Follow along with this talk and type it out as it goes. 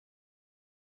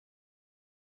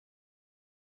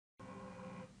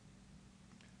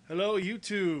Hello,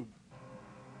 YouTube.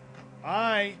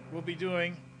 I will be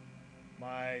doing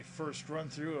my first run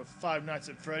through of Five Nights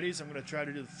at Freddy's. I'm going to try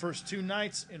to do the first 2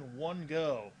 nights in one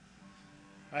go.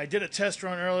 I did a test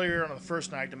run earlier on the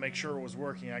first night to make sure it was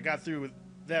working. I got through with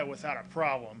that without a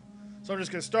problem. So I'm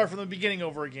just going to start from the beginning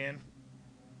over again.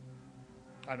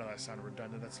 I know that sounded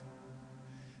redundant.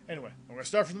 Anyway, I'm going to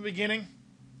start from the beginning,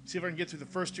 see if I can get through the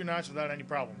first 2 nights without any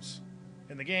problems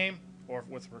in the game or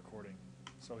with recording.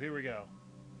 So here we go.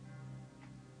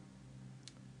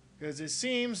 Because it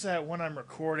seems that when I'm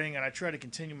recording and I try to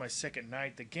continue my second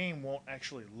night, the game won't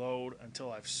actually load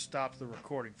until I've stopped the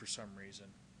recording for some reason.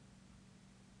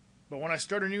 But when I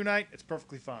start a new night, it's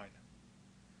perfectly fine.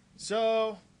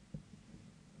 So,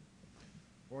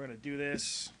 we're going to do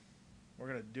this. We're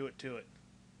going to do it to it.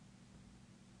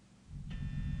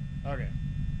 Okay.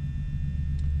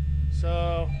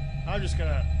 So, I'm just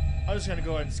gonna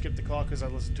go ahead and skip the call because I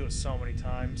listened to it so many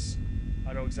times.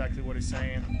 I know exactly what he's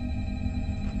saying.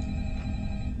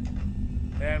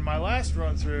 And my last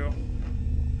run through,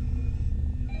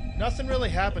 nothing really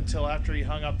happened till after he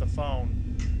hung up the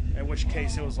phone, in which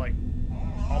case it was like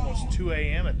almost 2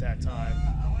 a.m. at that time.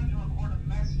 I wanted to record a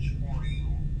message for you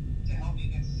to help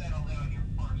you get settled in on your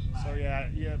first night. So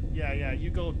yeah,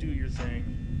 you go do your thing.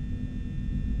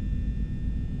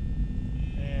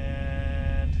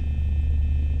 And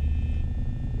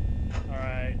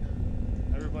alright,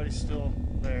 everybody's still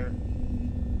there.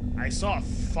 I saw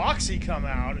Foxy come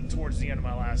out towards the end of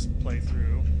my last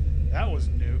playthrough. That was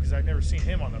new, because I'd never seen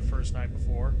him on the first night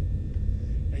before.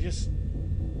 And just,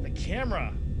 the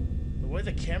camera, the way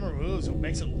the camera moves, it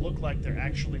makes it look like they're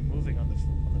actually moving on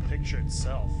the picture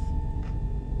itself.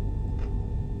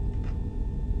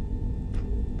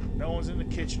 No one's in the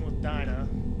kitchen with Dinah.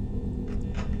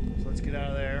 So let's get out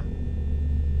of there.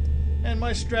 And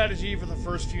my strategy for the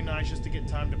first few nights, just to get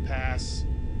time to pass,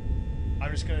 I'm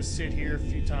just going to sit here a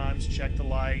few times, check the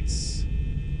lights,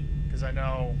 because I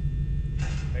know,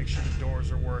 make sure the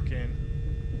doors are working.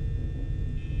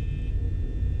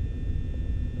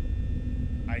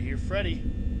 I hear Freddy.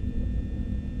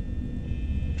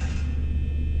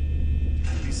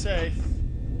 Just to be safe.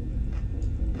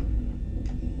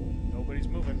 Nobody's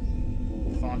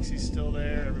moving. Foxy's still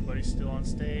there, everybody's still on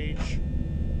stage.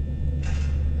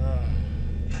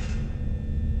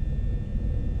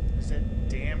 That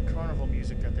damn carnival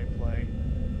music that they play.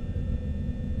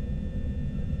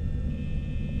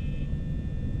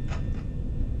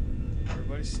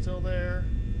 Everybody's still there.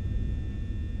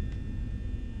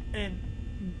 And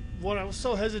what I was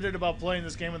so hesitant about playing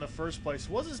this game in the first place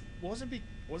wasn't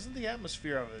the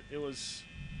atmosphere of it.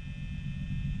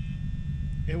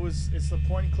 It's the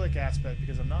point and click aspect,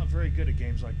 because I'm not very good at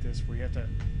games like this where you have to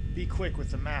be quick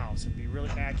with the mouse and be really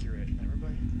accurate.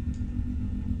 Everybody?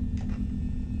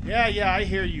 Yeah, I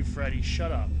hear you, Freddy.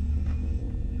 Shut up.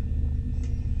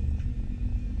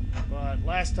 But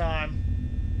last time,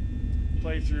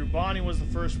 playthrough, Bonnie was the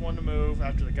first one to move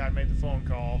after the guy made the phone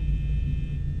call.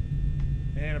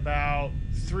 And about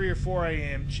 3 or 4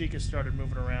 a.m., Chica started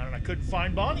moving around, and I couldn't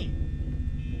find Bonnie.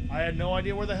 I had no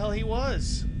idea where the hell he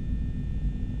was.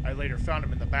 I later found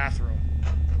him in the bathroom.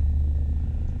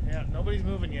 Yeah, nobody's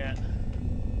moving yet.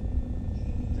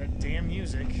 That damn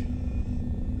music.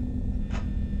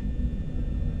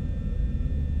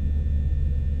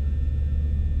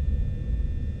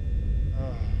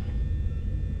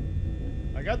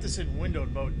 I got this in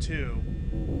windowed mode too.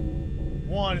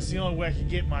 One, it's the only way I can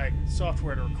get my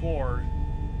software to record.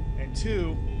 And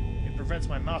 2, it prevents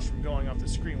my mouse from going off the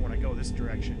screen when I go this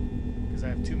direction, because I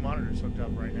have 2 monitors hooked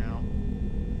up right now.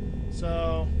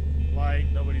 So,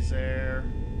 light, nobody's there.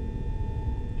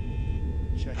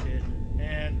 Check it.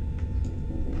 And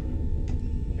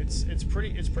it's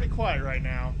pretty quiet right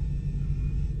now.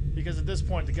 Because at this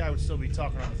point the guy would still be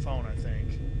talking on the phone, I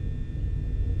think.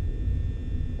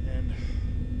 And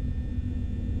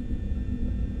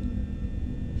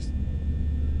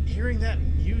hearing that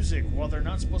music while they're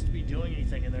not supposed to be doing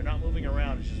anything and they're not moving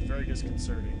around is just very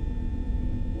disconcerting.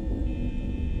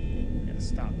 Gotta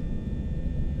stop.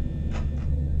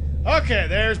 Okay,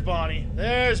 there's Bonnie.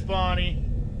 There's Bonnie.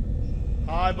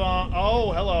 Hi, Bon.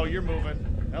 Oh, hello, you're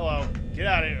moving. Hello. Get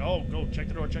out of here. Oh, go. Check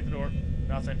the door. Check the door.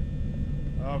 Nothing.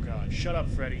 Oh, God. Shut up,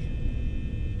 Freddy.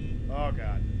 Oh,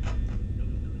 God.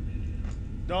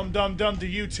 Dumb to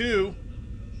you, too.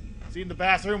 Is he in the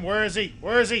bathroom? Where is he?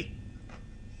 Where is he?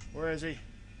 Where is he?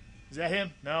 Is that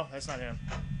him? No, that's not him.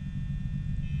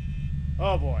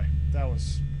 Oh, boy. That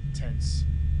was tense.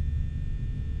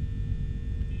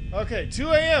 Okay, 2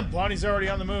 a.m. Bonnie's already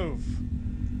on the move.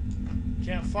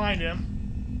 Can't find him.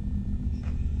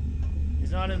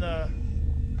 He's not in the...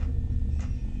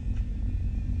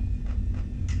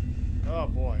 Oh,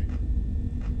 boy.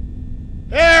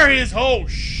 There he is! Oh,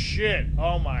 shit.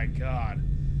 Oh, my God.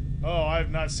 Oh, I have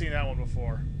not seen that one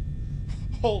before.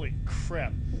 Holy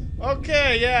crap.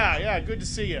 Okay, yeah, good to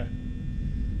see you.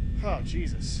 Oh,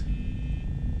 Jesus.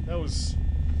 That was...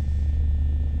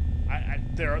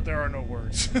 there are no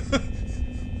words.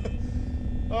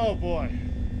 Oh, boy.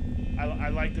 I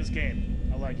like this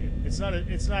game. I like it. It's not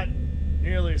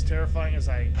nearly as terrifying as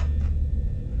I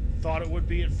thought it would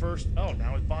be at first. Oh,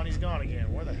 now Bonnie's gone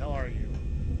again. Where the hell are you?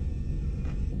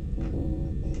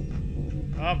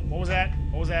 What was that?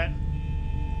 What was that?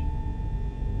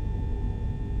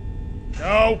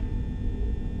 No!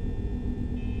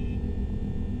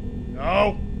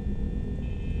 No!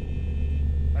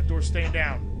 That door's staying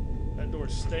down. That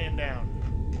door's staying down.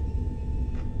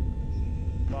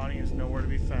 Bonnie is nowhere to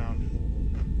be found.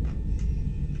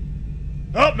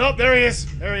 Oh, nope, there he is.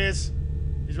 There he is.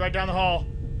 He's right down the hall.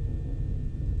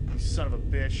 You son of a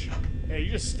bitch. Hey,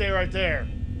 you just stay right there.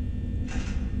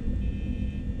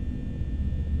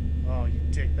 Oh, you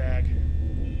dickbag.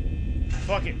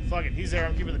 Fuck it, fuck it. He's there.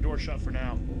 I'm keeping the door shut for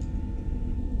now.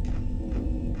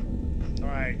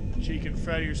 Alright, Cheek and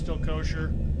Freddy are still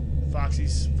kosher.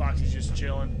 Foxy's just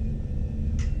chilling.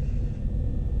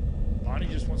 Bonnie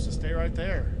just wants to stay right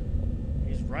there.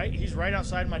 He's right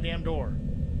outside my damn door.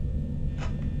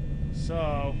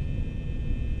 So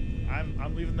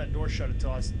I'm leaving that door shut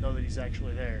until I know that he's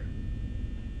actually there.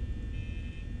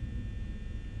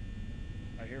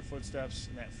 I hear footsteps,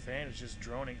 and that fan is just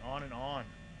droning on and on.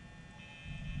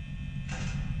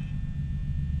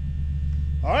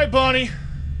 All right, Bonnie.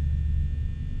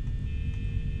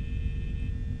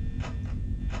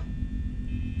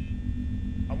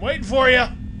 I'm waiting for you.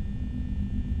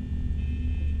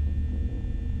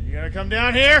 You gonna come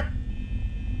down here?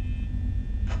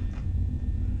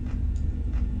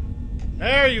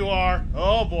 There you are.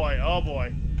 Oh boy, oh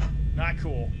boy. Not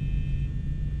cool.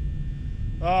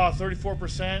 Oh,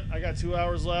 34%. I got 2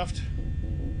 hours left.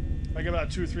 I got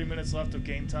about 2 or 3 minutes left of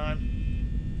game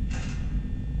time.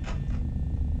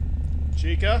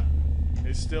 Chica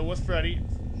is still with Freddy.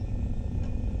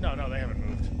 No, they haven't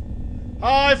moved.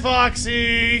 Hi,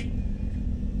 Foxy!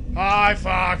 Hi,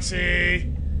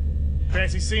 Foxy!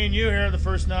 Fancy seeing you here the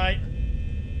first night.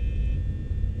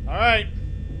 Alright.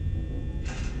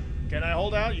 Can I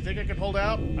hold out? You think I can hold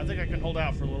out? I think I can hold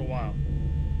out for a little while.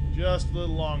 Just a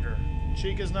little longer.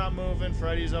 Chica's not moving.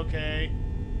 Freddy's okay.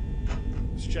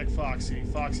 Let's check Foxy.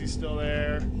 Foxy's still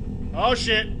there. Oh,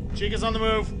 shit. Chica's on the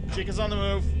move. Chica's on the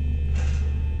move.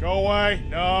 Go away.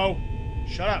 No.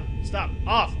 Shut up. Stop.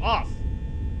 Off. Off.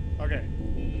 Okay.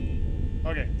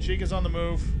 Okay. Chica's on the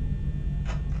move.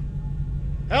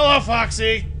 Hello,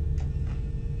 Foxy.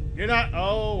 You're not...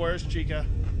 Oh, where's Chica?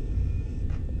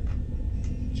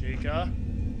 Chica.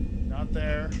 Not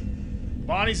there.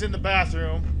 Bonnie's in the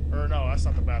bathroom. Or no, that's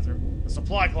not the bathroom. The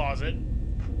supply closet.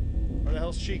 Where the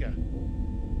hell's Chica?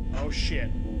 Oh,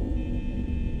 shit.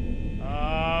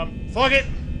 Fuck it!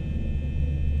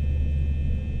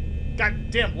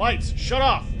 Goddamn lights! Shut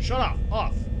off! Shut off!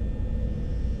 Off!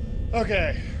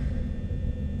 Okay.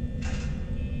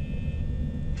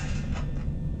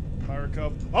 Fire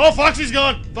cove. Oh, Foxy's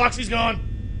gone! Foxy's gone!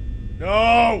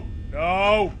 No!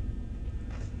 No!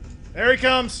 There he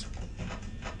comes!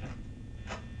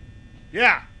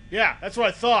 Yeah! Yeah, that's what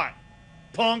I thought.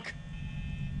 Punk!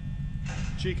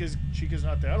 Chica's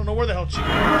not there. I don't know where the hell Chica is.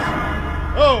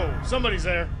 Oh! Somebody's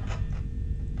there.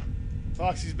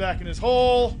 Foxy's back in his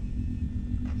hole.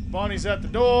 Bonnie's at the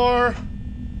door.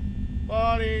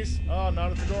 Bonnie's... Oh,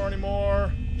 not at the door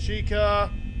anymore.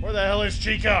 Chica. Where the hell is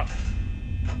Chica?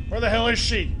 Where the hell is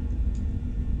she?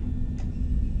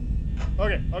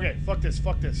 Okay, okay. Fuck this.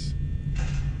 Fuck this.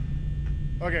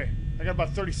 Okay. I got about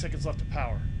 30 seconds left of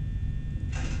power.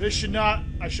 This should not...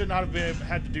 I should not have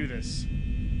had to do this.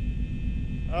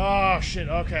 Oh, shit.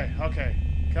 Okay, okay.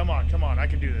 Come on, come on. I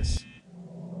can do this.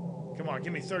 Come on,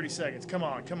 give me 30 seconds. Come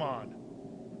on, come on.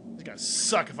 It's gonna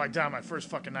suck if I die my first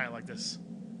fucking night like this.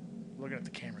 Looking at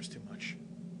the cameras too much.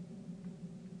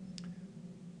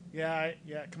 Yeah,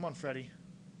 come on, Freddy.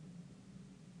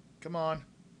 Come on.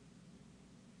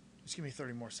 Just give me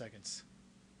 30 more seconds.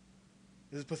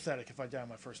 This is pathetic if I die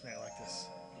my first night like this.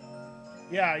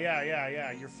 Yeah,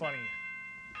 you're funny.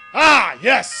 Ah,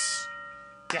 yes!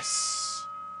 Yes!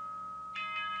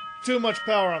 Too much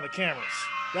power on the cameras.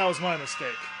 That was my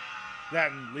mistake.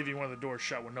 That and leaving one of the doors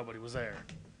shut when nobody was there.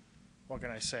 What can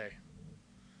I say?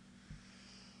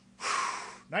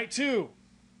 Night 2.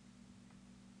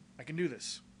 I can do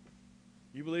this.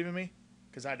 You believe in me?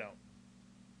 Because I don't.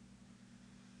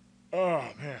 Oh,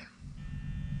 man.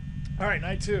 Alright,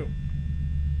 night 2.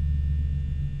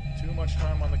 Too much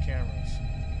time on the cameras.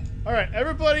 Alright,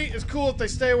 everybody is cool if they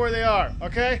stay where they are,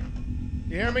 okay?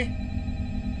 You hear me?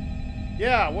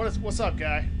 Yeah, what's up,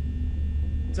 guy?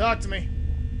 Talk to me.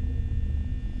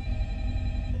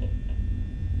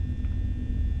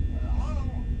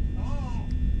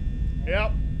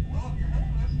 Yep. Well, if you're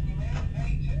hearing this and you made it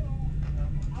day 2,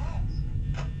 congrats.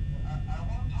 I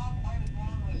won't talk quite as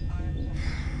long this time since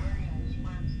Freddy and his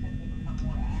friends tend to become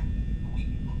more active as the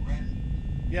week progresses.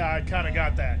 Yeah, I kind of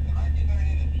got that. It might be a good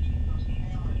idea to keep those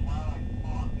cameras while I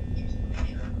talk, just to make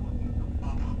sure everyone's in their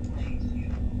proper place, you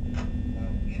know.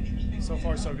 Interestingly So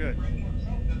far, so good. Freddy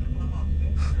himself doesn't come on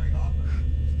film very often.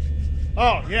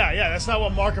 Oh, yeah, that's not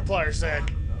what Markiplier said.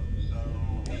 So,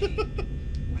 hey,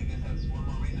 I guess that's one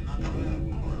more reason not to run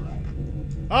out of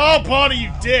power, right? Oh, Bonnie,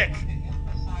 you dick! To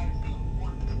emphasize the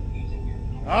importance of using your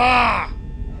door. Ah!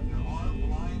 There are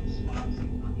blind spots in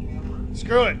your camera.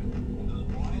 Screw it. And those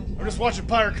blind I'm just watching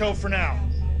Pirate Cove for now.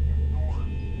 outside your door.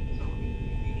 So if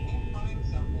you can't find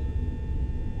something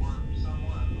or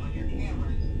someone on your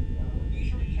cameras, be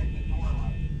sure to check the door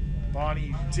light. Bonnie,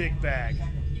 you dick bag.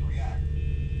 Seconds to react.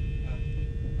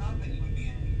 Not that you would be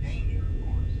in any danger, of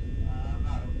course. I'm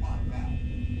not implying that.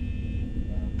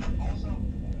 Also,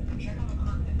 check on the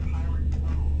curtain in Pirate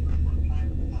Cove from time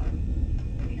to time.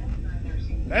 The character in there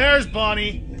seems There's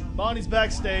Bonnie. Bonnie's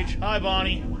backstage. Hi,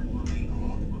 Bonnie. remain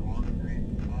off for a long period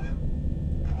of time.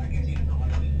 I guess he doesn't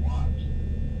like being watched.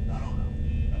 I don't know.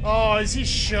 Oh, is he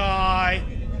shy?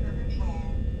 Getting under control.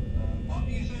 Talk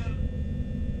to you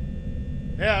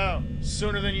soon. Yeah,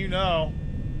 sooner than you know.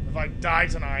 If I die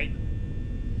tonight.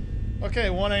 Okay,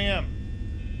 1 a.m.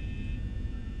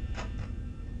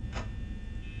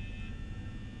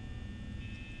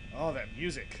 Oh, that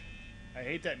music. I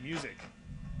hate that music.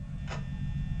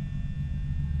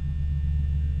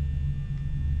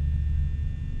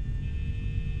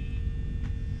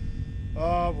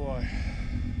 Oh boy.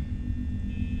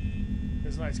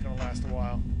 This night's gonna last a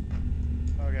while.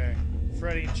 Okay.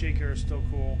 Freddy and Chica are still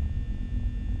cool.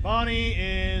 Bonnie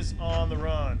is on the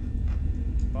run.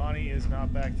 Bonnie is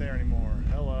not back there anymore.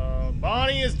 Hello.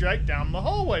 Bonnie is right down the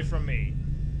hallway from me.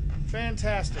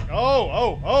 Fantastic.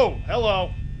 Oh,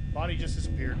 hello. Bonnie just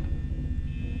disappeared.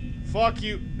 Fuck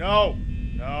you. No.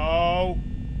 No.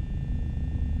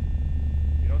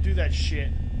 You don't do that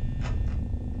shit.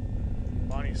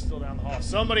 Bonnie is still down the hall.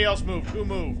 Somebody else moved. Who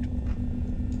moved?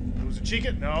 Was it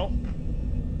Chica? No.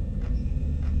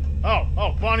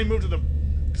 Oh, Bonnie moved to the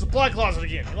supply closet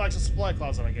again. He likes the supply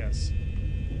closet, I guess.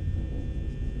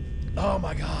 Oh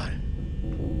my god.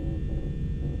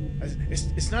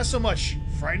 It's not so much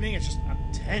frightening, it's just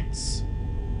I'm tense.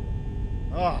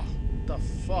 Oh, what the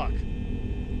fuck?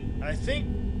 And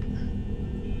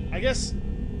I guess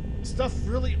stuff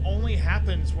really only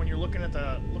happens when you're looking at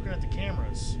the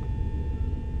cameras.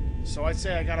 So I'd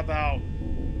say I got about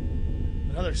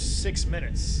another 6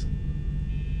 minutes.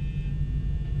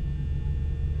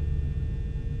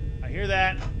 I hear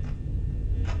that.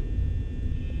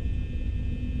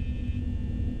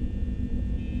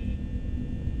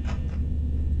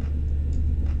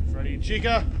 Freddy and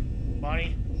Chica.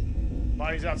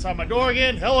 Bonnie's outside my door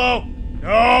again. Hello.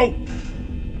 No.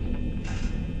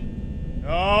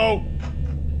 No.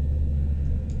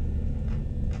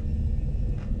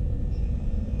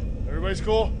 Everybody's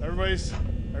cool? Everybody's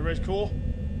cool?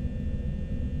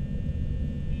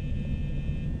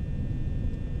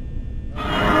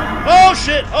 Oh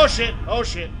shit! Oh shit! Oh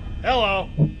shit! Hello!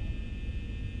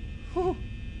 Whew.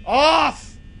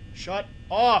 Off! Shut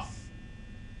off!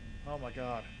 Oh my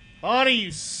god. Bonnie,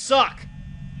 you suck!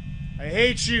 I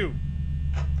hate you!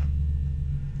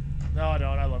 No, I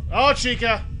don't. I love... Oh,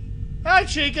 Chica! Hi,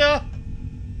 Chica!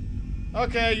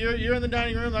 Okay, you're in the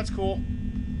dining room. That's cool.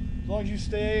 As long as you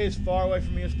stay as far away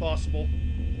from me as possible.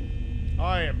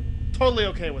 I am totally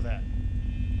okay with that.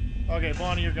 Okay,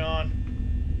 Bonnie, you're gone.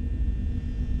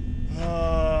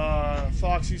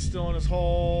 Foxy's still in his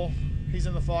hole. He's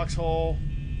in the foxhole.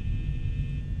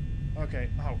 Okay.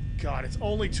 Oh, God. It's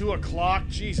only 2 o'clock?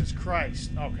 Jesus Christ.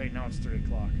 Okay, now it's 3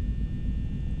 o'clock.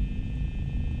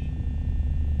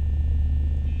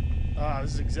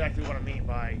 This is exactly what I mean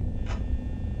by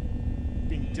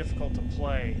being difficult to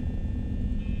play.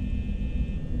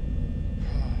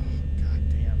 God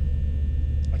damn.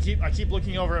 I keep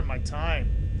looking over at my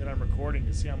time that I'm recording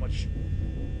to see how much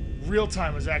real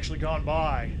time has actually gone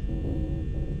by.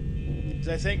 Because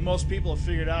I think most people have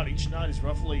figured out each night is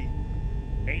roughly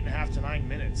 8.5 to 9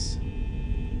 minutes.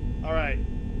 Alright.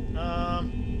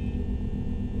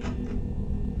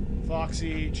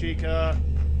 Foxy, Chica.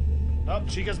 Oh,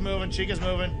 Chica's moving. Chica's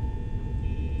moving.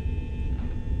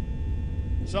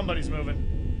 Somebody's moving.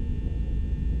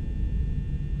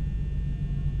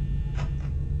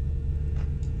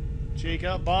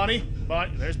 Chica, Bonnie.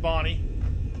 There's Bonnie.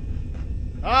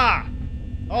 Ah!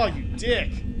 Oh, you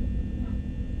dick.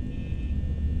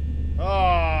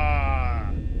 Ah!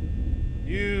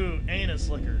 You anus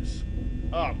lickers.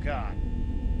 Oh, God.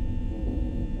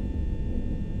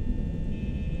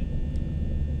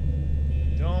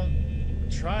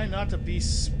 Try not to be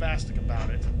spastic about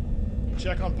it.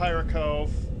 Check on Pirate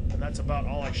Cove, and that's about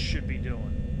all I should be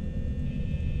doing.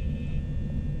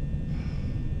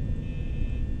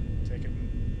 Take it.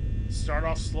 Start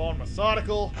off slow and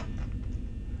methodical.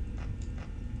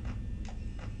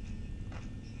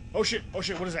 Oh shit! Oh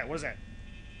shit! What is that? What is that?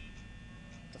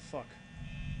 What the fuck?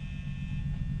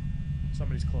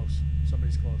 Somebody's close.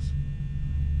 Somebody's close.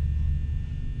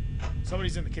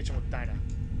 Somebody's in the kitchen with Dinah.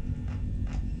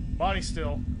 Bonnie's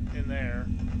still in there,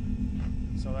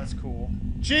 so that's cool.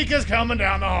 Chica's coming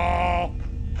down the hall.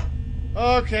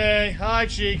 Okay, hi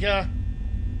Chica.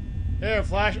 Here,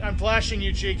 I'm flashing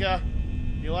you, Chica.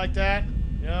 You like that?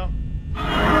 Yeah.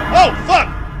 Oh fuck!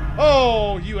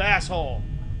 Oh, you asshole!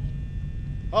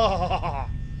 Oh,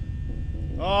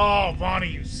 oh, Bonnie,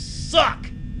 you suck.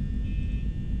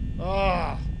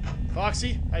 Oh,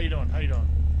 Foxy, how you doing? How you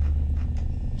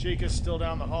doing? Chica's still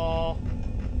down the hall.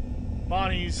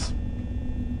 Bonnie's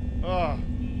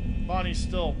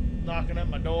still knocking at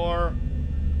my door.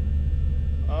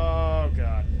 Oh,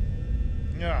 God.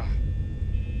 Yeah.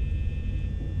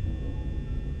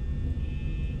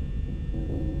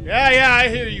 Yeah, I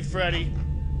hear you, Freddy.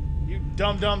 You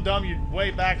dumb, you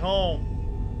way back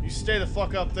home. You stay the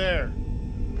fuck up there.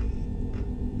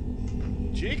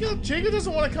 Chica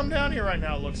doesn't want to come down here right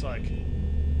now, it looks like.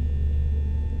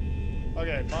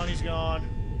 Okay, Bonnie's gone.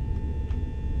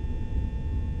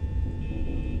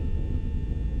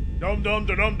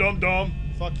 Dum.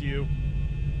 Fuck you.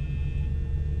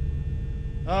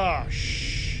 Oh,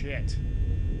 shit.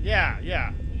 Yeah,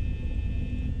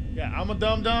 I'm a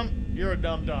dum-dum. You're a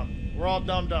dum-dum. We're all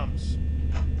dum-dums.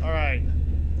 Alright.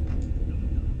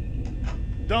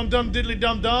 Dum-dum diddly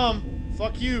dum-dum.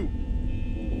 Fuck you.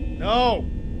 No.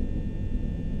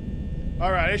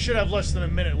 Alright, I should have less than a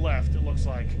minute left, it looks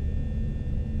like.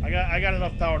 I got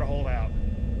enough power to hold out.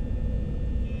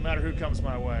 No matter who comes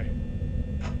my way.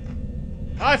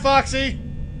 Hi, Foxy!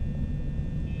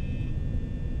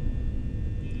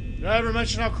 Did I ever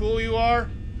mention how cool you are?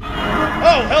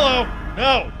 Oh, hello!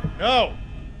 No!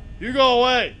 You go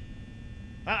away!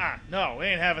 No, we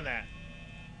ain't having that.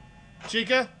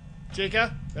 Chica,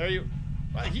 there you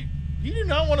do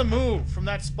not want to move from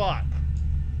that spot.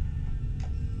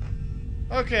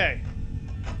 Okay.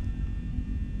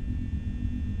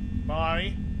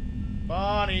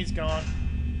 Bonnie's gone.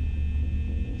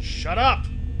 Shut up!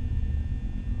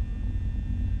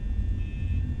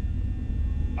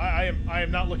 I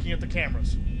am not looking at the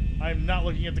cameras. I am not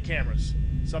looking at the cameras.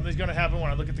 Something's gonna happen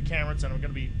when I look at the cameras, and I'm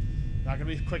gonna be not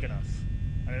gonna be quick enough.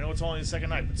 And I know it's only the second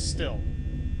night, but still.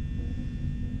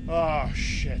 Oh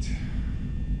shit!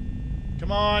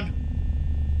 Come on,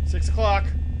 6 o'clock.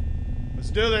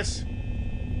 Let's do this.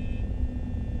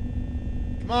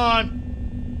 Come on.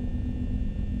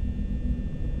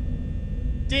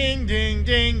 Ding, ding,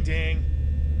 ding, ding.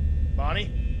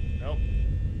 Bonnie? Nope.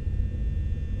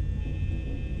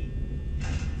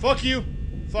 Fuck you.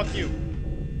 Fuck you.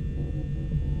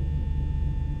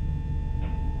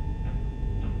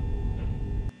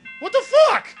 What the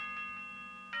fuck?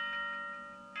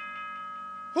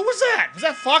 Who was that? Was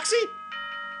that Foxy?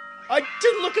 I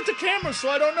didn't look at the camera, so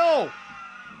I don't know.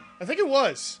 I think it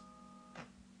was.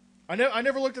 I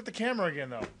never looked at the camera again,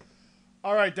 though.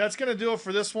 Alright, that's going to do it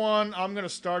for this one. I'm going to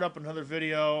start up another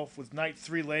video with night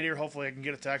 3 later. Hopefully I can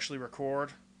get it to actually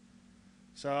record.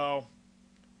 So,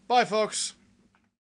 bye, folks.